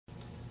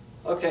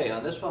Okay,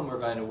 on this one we're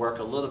going to work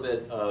a little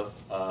bit of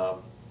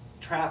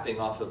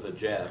trapping off of a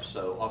jab.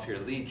 So off your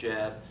lead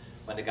jab,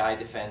 when the guy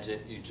defends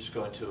it, you just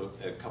go into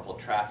a couple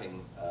of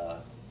trapping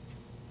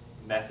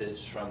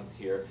methods from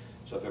here.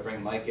 So if I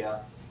bring Mike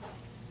out,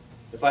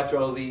 if I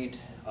throw a lead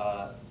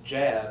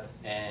jab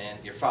and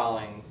you're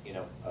following,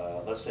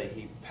 let's say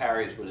he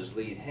parries with his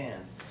lead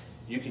hand,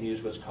 you can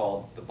use what's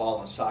called the ball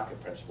and socket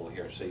principle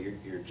here. So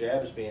your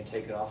jab is being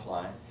taken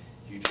offline.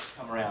 You just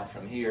come around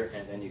from here,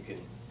 and then you can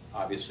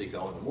obviously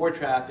go into more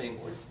trapping,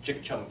 or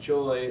jik chung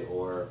choi,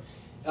 or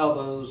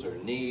elbows, or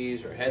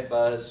knees, or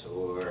headbutts,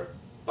 or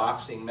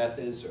boxing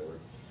methods, or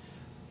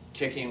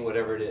kicking,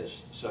 whatever it is.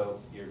 So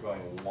you're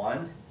going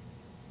one,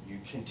 you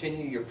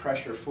continue your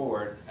pressure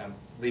forward, and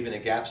leaving a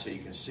gap so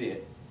you can see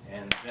it,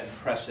 and then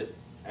press it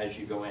as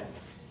you go in,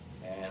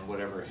 and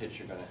whatever hits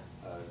you're going to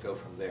go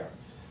from there.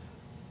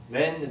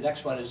 Then the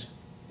next one is,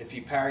 if he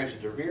parries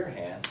with the rear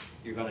hand,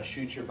 you're going to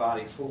shoot your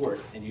body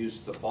forward and use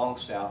the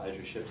bonks out as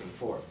you're shifting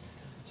forward.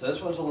 So this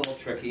one's a little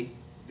tricky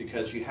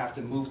because you have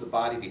to move the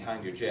body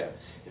behind your jab.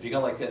 If you go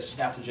like this,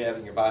 snap the jab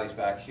and your body's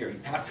back here, you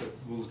have to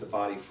move the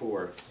body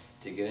forward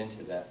to get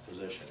into that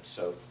position.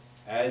 So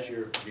as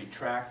you're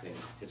retracting,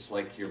 it's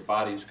like your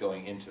body's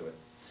going into it.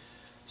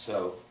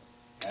 So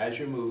as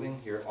you're moving,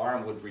 your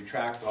arm would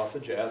retract off the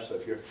jab. So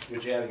if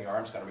you're jabbing, your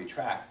arm's going to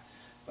retract.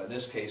 But in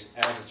this case,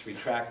 as it's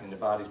retracting, the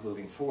body's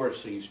moving forward,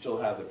 so you still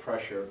have the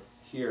pressure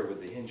here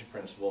with the hinge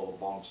principle of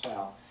bonks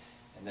out,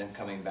 and then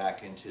coming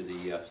back into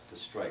the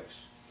strikes.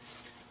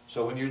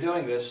 So when you're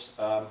doing this,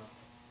 move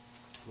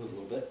a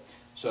little bit.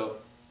 So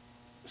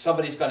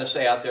somebody's going to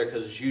say out there,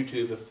 because it's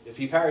YouTube, if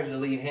he parries with the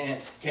lead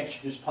hand, can't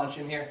you just punch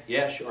him here?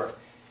 Yeah, sure.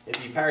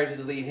 If he parries with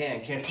the lead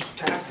hand, can't you just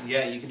tap him?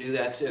 Yeah, you can do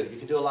that too. You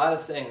can do a lot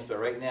of things, but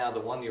right now the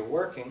one you're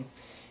working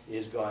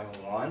is going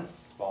one,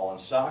 ball and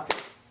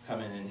socket,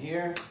 coming in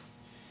here,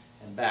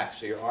 and back.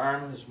 So your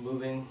arm is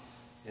moving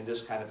in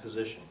this kind of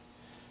position.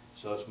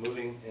 So it's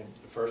moving in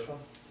the first one.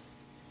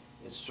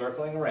 It's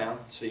circling around,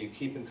 so you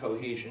keep in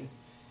cohesion.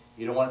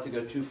 You don't want it to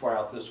go too far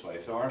out this way.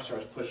 If the arm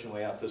starts pushing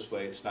way out this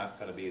way, it's not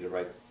going to be the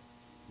right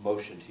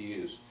motion to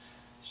use.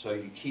 So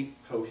you keep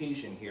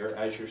cohesion here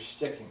as you're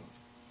sticking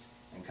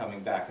and coming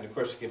back. And of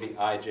course it can be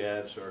eye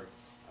jabs or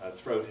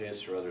throat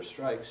hits or other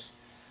strikes.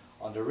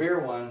 On the rear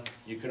one,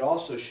 you could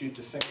also shoot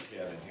the finger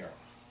jab in here.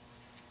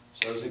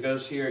 So as it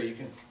goes here, you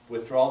can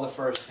withdraw the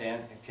first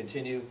hand and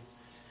continue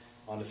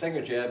on the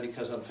finger jab,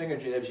 because on finger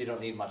jabs you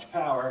don't need much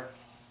power.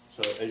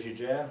 So as you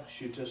jab,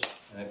 shoot this,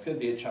 and it could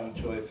be a chung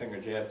choi, finger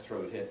jab,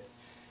 throat hit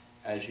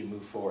as you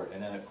move forward.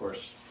 And then of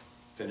course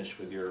finish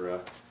with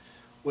your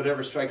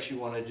whatever strikes you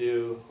want to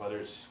do, whether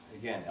it's,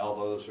 again,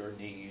 elbows or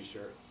knees.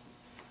 Or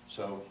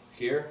so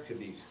here could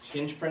be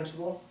hinge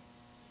principle,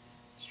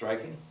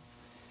 striking.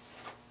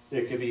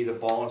 It could be the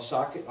ball and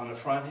socket on the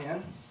front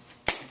hand.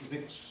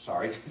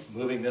 Sorry,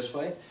 moving this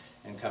way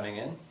and coming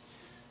in.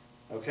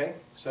 Okay,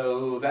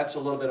 so that's a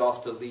little bit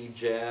off the lead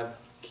jab,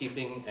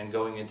 keeping and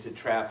going into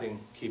trapping,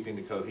 keeping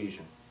the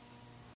cohesion.